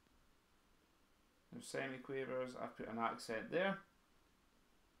 There's semiquavers. I've put an accent there.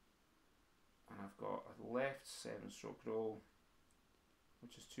 And I've got a left 7-stroke roll,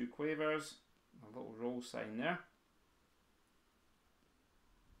 which is 2 quavers, a little roll sign there.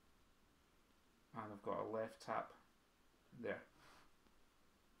 And I've got a left tap there.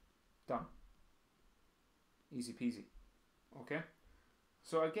 Done. Easy peasy. Okay.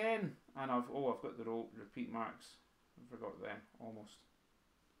 So again, and I've got the repeat marks. I forgot them almost.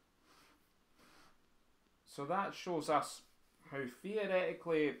 So that shows us how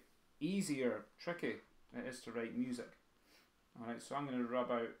theoretically easy or tricky it is to write music. Alright, so I'm going to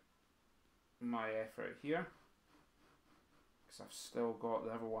rub out my effort here, because I've still got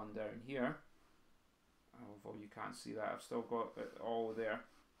the other one down here. Although you can't see that, I've still got it all there.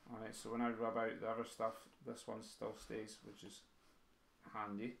 Alright, so when I rub out the other stuff, this one still stays, which is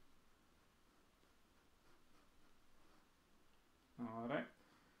handy. Alright.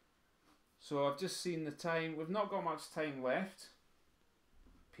 So I've just seen the time. We've not got much time left.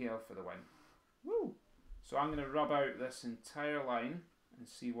 PL for the win. Woo! So I'm going to rub out this entire line and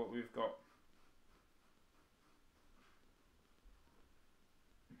see what we've got.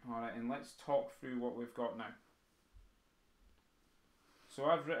 Alright, and let's talk through what we've got now. So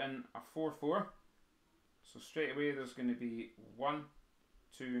I've written a 4/4. So straight away there's going to be 1,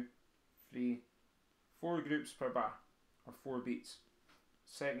 2, 3, 4 groups per bar, or 4 beats.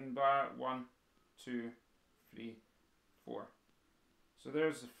 Second bar, 1, 2, 3, 4. So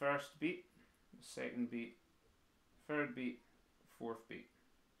there's the first beat, the second beat, third beat, fourth beat.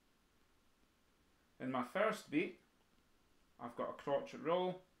 In my first beat, I've got a crotchet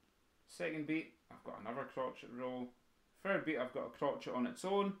roll. Second beat, I've got another crotchet roll. Third beat, I've got a crotchet on its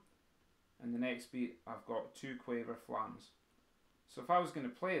own. And the next beat, I've got 2 quaver flams. So if I was going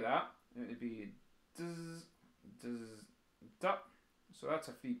to play that, it would be dz, dz, dup. So that's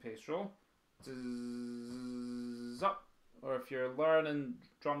a 3-pace roll. Dz, up. Or if you're learning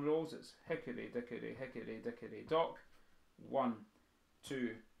drum rolls, it's hickory, dickory, hickory, dickory, dock. 1,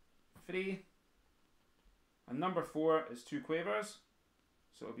 2, 3. And number 4 is 2 quavers.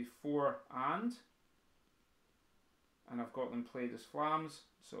 So it'll be 4 and I've got them played as flams.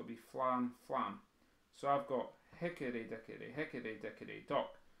 So it'll be flam, flam. So I've got hickory, dickory,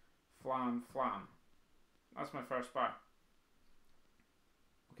 dock, flam, flam. That's my first bar.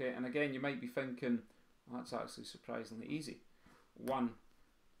 Okay, and again, you might be thinking, well, that's actually surprisingly easy. 1,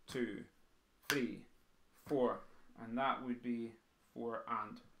 2, 3, 4, and that would be 4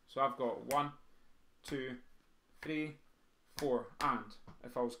 and. So I've got 1, 2, 3, 4 and.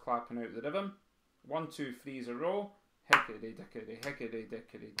 If I was clapping out the rhythm, 1, 2, 3 is a roll. Hickory,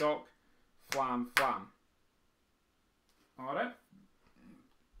 dickory, dock, flam, flam. Alright.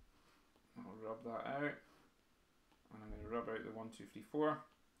 I'll rub that out. And I'm going to rub out the 1, 2, 3, 4.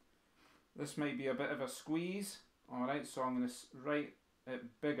 This might be a bit of a squeeze. Alright, so I'm going to write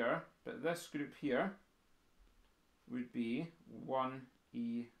it bigger. But this group here would be 1,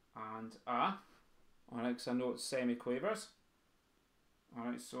 E, and A. Alright, because I know it's semi-quavers.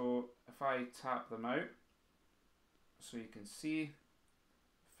 Alright, so if I tap them out, so you can see,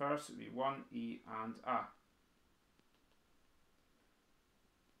 first it would be 1, E, and A.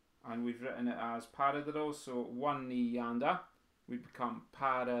 And we've written it as paradiddle, so 1, E, and A would become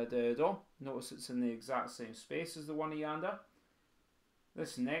paradiddle. Notice it's in the exact same space as the 1, E, and A.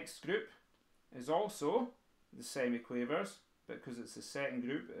 This next group is also the semiquavers, but because it's the second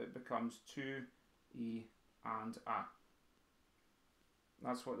group, it becomes 2, E, and A.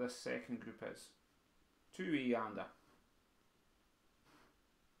 That's what this second group is. 2, E, and A.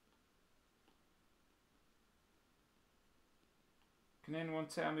 Can anyone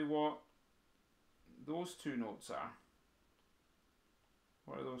tell me what those 2 notes are?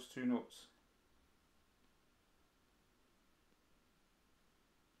 What are those 2 notes?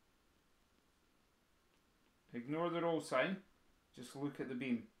 Ignore the roll sign, just look at the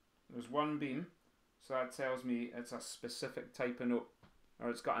beam. There's one beam, so that tells me it's a specific type of note, or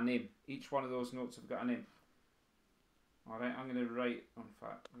it's got a name. Each one of those notes have got a name. Alright, I'm going to write, in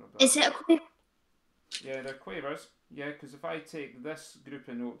fact, Is it a quick? yeah, they're quavers. Yeah, because if I take this group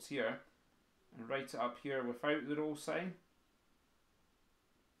of notes here and write it up here without the roll sign,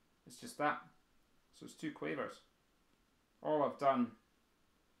 it's just that. So it's 2 quavers. All I've done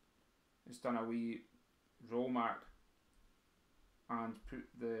is done a wee roll mark and put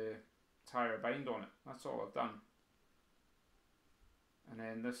the tire bind on it. That's all I've done. And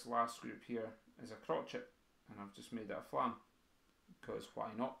then this last group here is a crotchet, and I've just made it a flam, because why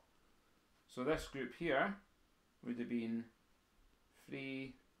not? So this group here would have been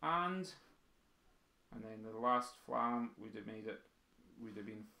 3 and then the last flam would have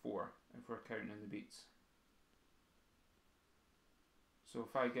been 4 if we're counting the beats. So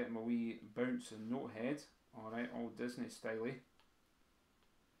if I get my wee bouncing note head, alright, all Disney styley,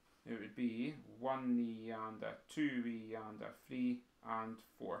 it would be 1 E and a 2 E and a 3 and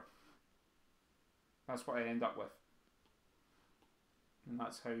 4. That's what I end up with. And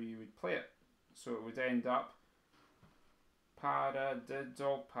that's how you would play it. So it would end up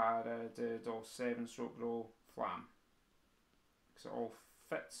paradiddle, 7-stroke roll, flam. Because it all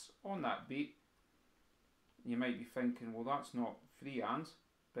fits on that beat. You might be thinking, well, that's not free and,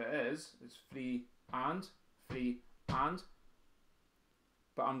 but it is. It's free and,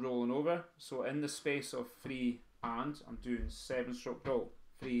 but I'm rolling over. So in the space of free and, I'm doing 7-stroke roll,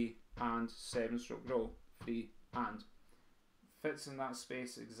 free and 7-stroke roll, free and. Fits in that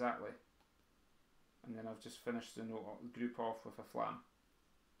space exactly. And then I've just finished the group off with a flam.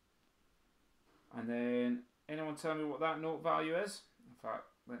 And then, anyone tell me what that note value is? In fact,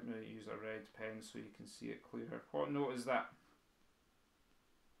 let me use a red pen so you can see it clearer. What note is that?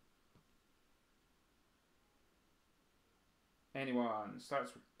 Anyone?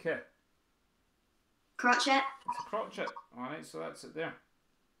 Starts with K. Crotchet. It's a crotchet. Alright, so that's it there.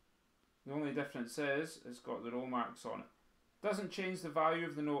 The only difference is it's got the roll marks on it. Doesn't change the value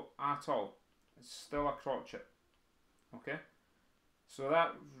of the note at all. It's still a crotchet. Okay? So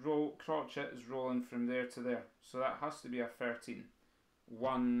that crotchet is rolling from there to there. So that has to be a 13.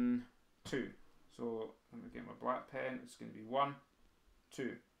 1, 2. So let me get my black pen. It's going to be 1,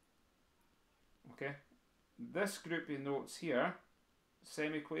 2. Okay? This group of notes here,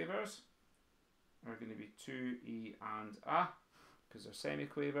 semiquavers, are going to be 2, E and A, because they're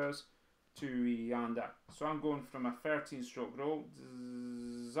semiquavers. 2, E and A. So I'm going from a 13-stroke roll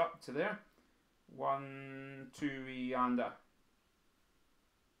up to there. 1, 2, E and A.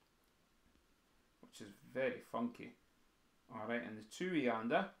 Which is very funky. Alright, and the 2 E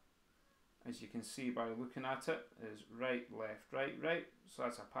and A, as you can see by looking at it, is right, left, right, right. So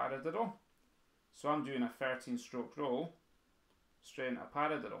that's a paradiddle. So I'm doing a 13-stroke roll straight into a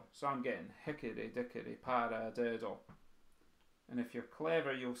paradiddle. So I'm getting hickory dickory paradiddle. And if you're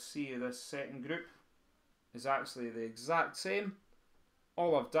clever, you'll see this second group is actually the exact same.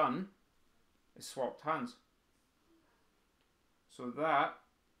 All I've done is swapped hands. So that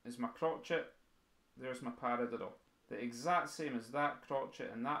is my crotchet, there's my paradiddle. The exact same as that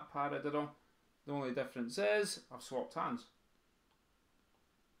crotchet and that paradiddle. The only difference is I've swapped hands.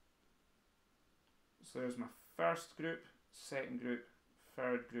 So there's my first group, second group,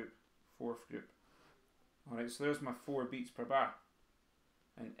 third group, fourth group. Alright, so there's my 4 beats per bar.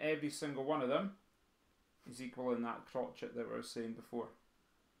 And every single one of them is equal in that crotchet that we were saying before.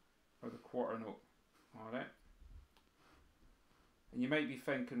 Or the quarter note. Alright. And you might be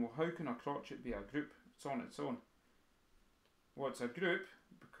thinking, well, how can a crotchet be a group? It's on its own. Well, it's a group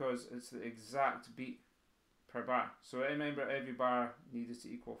because it's the exact beat per bar. So remember, every bar needed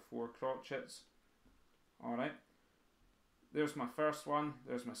to equal 4 crotchets. Alright. There's my first one,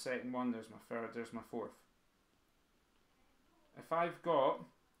 there's my second one, there's my third, there's my fourth. If I've got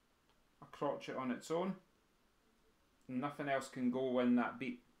a crotchet on its own, nothing else can go in that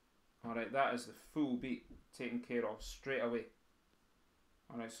beat. Alright, that is the full beat taken care of straight away.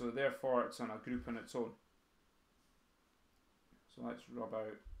 Alright, so therefore it's on a group on its own. So let's rub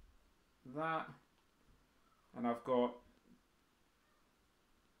out that. And I've got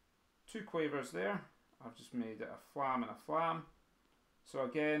 2 quavers there. I've just made it a flam and a flam. So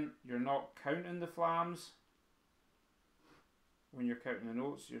again, you're not counting the flams. When you're counting the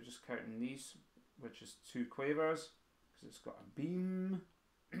notes, you're just counting these, which is 2 quavers, because it's got a beam.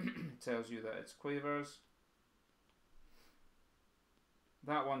 Tells you that it's quavers.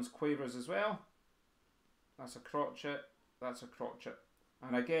 That one's quavers as well. That's a crotchet, that's a crotchet.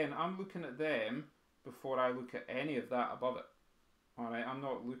 And again, I'm looking at them before I look at any of that above it. Alright, I'm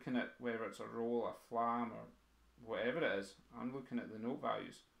not looking at whether it's a roll, a flam, or whatever it is. I'm looking at the note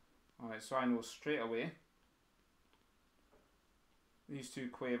values. Alright, so I know straight away these 2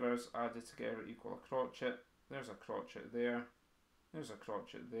 quavers added together equal a crotchet. There's a crotchet there. There's a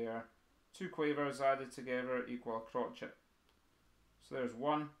crotchet there. 2 quavers added together equal a crotchet. So there's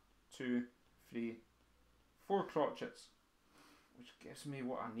 1, 2, 3, 4 crotchets, which gives me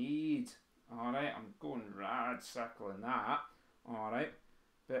what I need. Alright, I'm going rad circling that. Alright,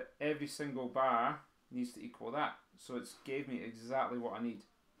 but every single bar needs to equal that. So it's gave me exactly what I need.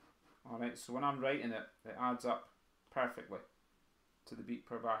 Alright, so when I'm writing it, it adds up perfectly to the beat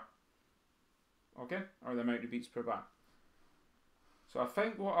per bar. Okay, or the amount of beats per bar. So I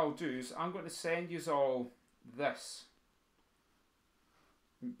think what I'll do is I'm going to send you all this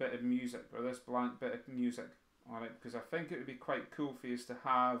bit of music, or this blank bit of music. Alright, because I think it would be quite cool for you to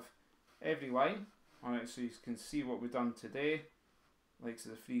have every line. Alright, so you can see what we've done today, like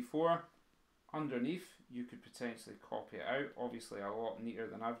so the 3-4. Underneath, you could potentially copy it out, obviously a lot neater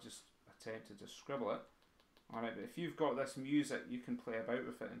than I've just attempted to scribble it. Alright, but if you've got this music, you can play about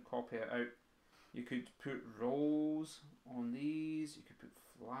with it and copy it out You could put rolls on these, you could put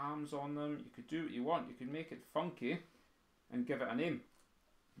flams on them, you could do what you want. You could make it funky and give it a name.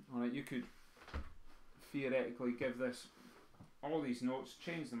 Alright, you could theoretically give this all these notes,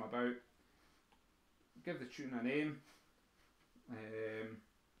 change them about, give the tune a name.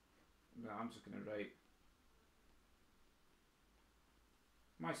 I'm just going to write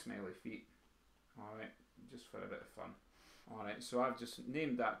My Smelly Feet. Alright, just for a bit of fun. Alright, so I've just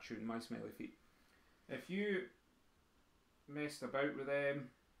named that tune My Smelly Feet. If you messed about with them,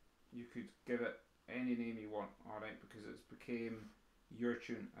 you could give it any name you want, alright, because it's became your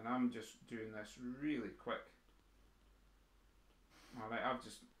tune, and I'm just doing this really quick. Alright, I've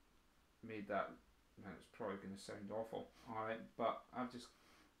just made that, now it's probably going to sound awful, alright, but I've just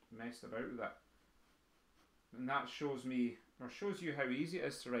messed about with that. And that shows me, or shows you how easy it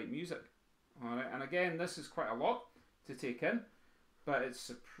is to write music. Alright, and again, this is quite a lot to take in, but it's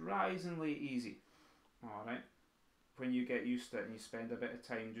surprisingly easy. Alright, when you get used to it and you spend a bit of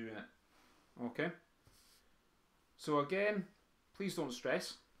time doing it. Okay, so again, please don't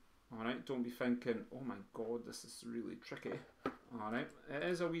stress. Alright, don't be thinking, oh my god, this is really tricky. Alright, it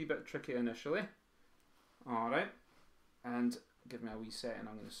is a wee bit tricky initially. Alright, and give me a wee second,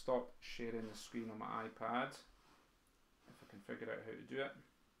 I'm going to stop sharing the screen on my iPad if I can figure out how to do it.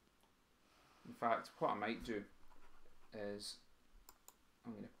 In fact, what I might do is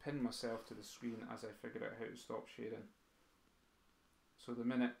I'm going to pin myself to the screen as I figure out how to stop sharing. So the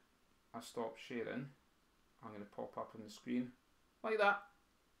minute I stop sharing, I'm going to pop up on the screen like that.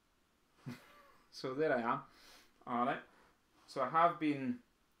 So there I am. Alright, so I have been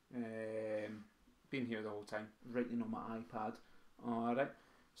here the whole time, writing on my iPad. Alright,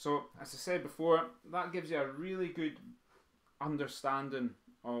 so as I said before, that gives you a really good understanding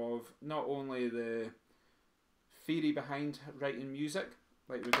of not only the theory behind writing music,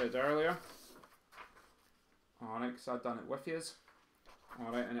 like we did earlier. Alright, because I've done it with you.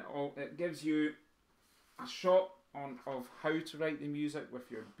 Alright, and it gives you a shot of how to write the music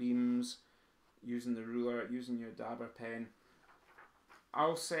with your beams, using the ruler, using your dabber pen.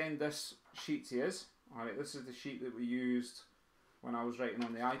 I'll send this sheet to you. Alright, this is the sheet that we used when I was writing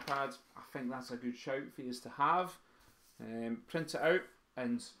on the iPad. I think that's a good shout for you to have. Print it out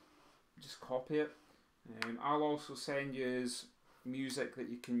and just copy it. I'll also send you music that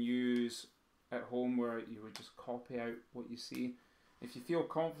you can use at home where you would just copy out what you see. If you feel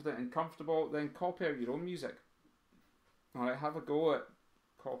confident and comfortable, then copy out your own music. Alright, have a go at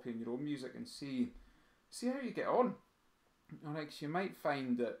copying your own music and see how you get on. Alright, because you might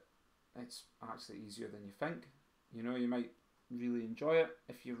find that it's actually easier than you think. You know, you might really enjoy it.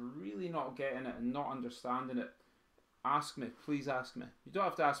 If you're really not getting it and not understanding it, ask me, please ask me. You don't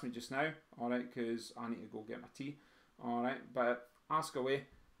have to ask me just now, alright, because I need to go get my tea. Alright, but ask away.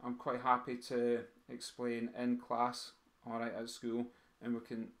 I'm quite happy to explain in class, alright, at school, and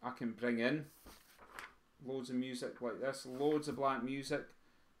I can bring in loads of music like this, loads of blank music,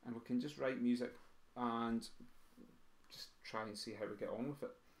 and we can just write music and just try and see how we get on with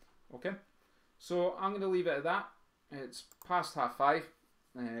it. Okay, so I'm going to leave it at that. It's past 5:30.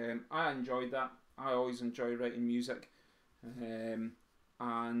 I enjoyed that. I always enjoy writing music, and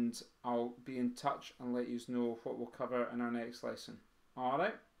I'll be in touch and let you know what we'll cover in our next lesson.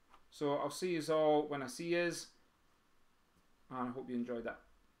 Alright, so I'll see you all when I see you, and I hope you enjoyed that.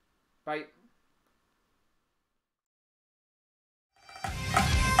 Bye.